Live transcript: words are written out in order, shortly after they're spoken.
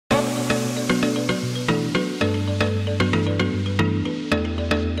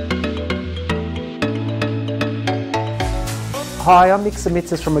Hi, I'm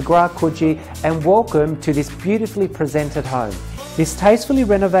Simitzis from McGrath Coogee and welcome to this beautifully presented home. This tastefully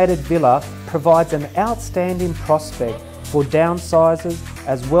renovated villa provides an outstanding prospect for downsizers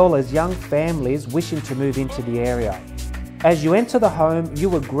as well as young families wishing to move into the area. As you enter the home,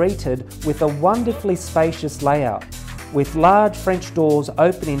 you are greeted with a wonderfully spacious layout, with large French doors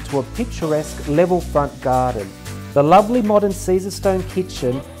opening to a picturesque level front garden. The lovely modern Caesarstone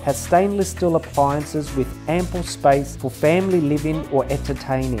kitchen has stainless steel appliances with ample space for family living or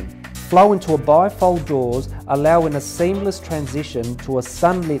entertaining. Flow into a bifold doors, allowing a seamless transition to a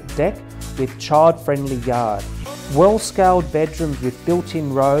sunlit deck with child-friendly yard. Well-scaled bedrooms with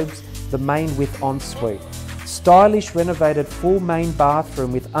built-in robes, the main with ensuite. Stylish renovated full main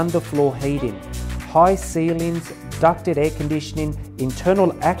bathroom with underfloor heating. High ceilings, ducted air conditioning,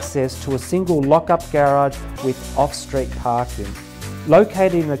 internal access to a single lock-up garage with off-street parking.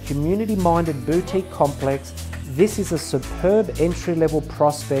 Located in a community-minded boutique complex, this is a superb entry-level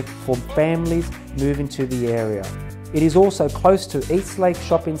prospect for families moving to the area. It is also close to Eastlake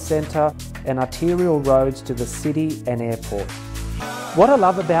Shopping Centre and arterial roads to the city and airport. What I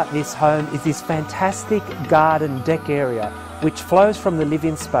love about this home is this fantastic garden deck area which flows from the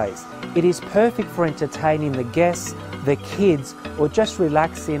living space. It is perfect for entertaining the guests, the kids, or just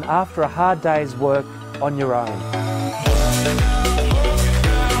relaxing after a hard day's work on your own.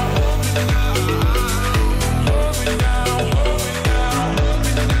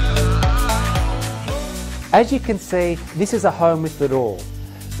 As you can see, this is a home with it all.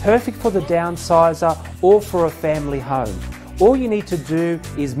 Perfect for the downsizer or for a family home. All you need to do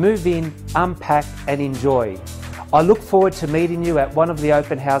is move in, unpack and enjoy. I look forward to meeting you at one of the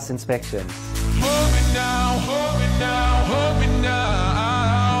open house inspections.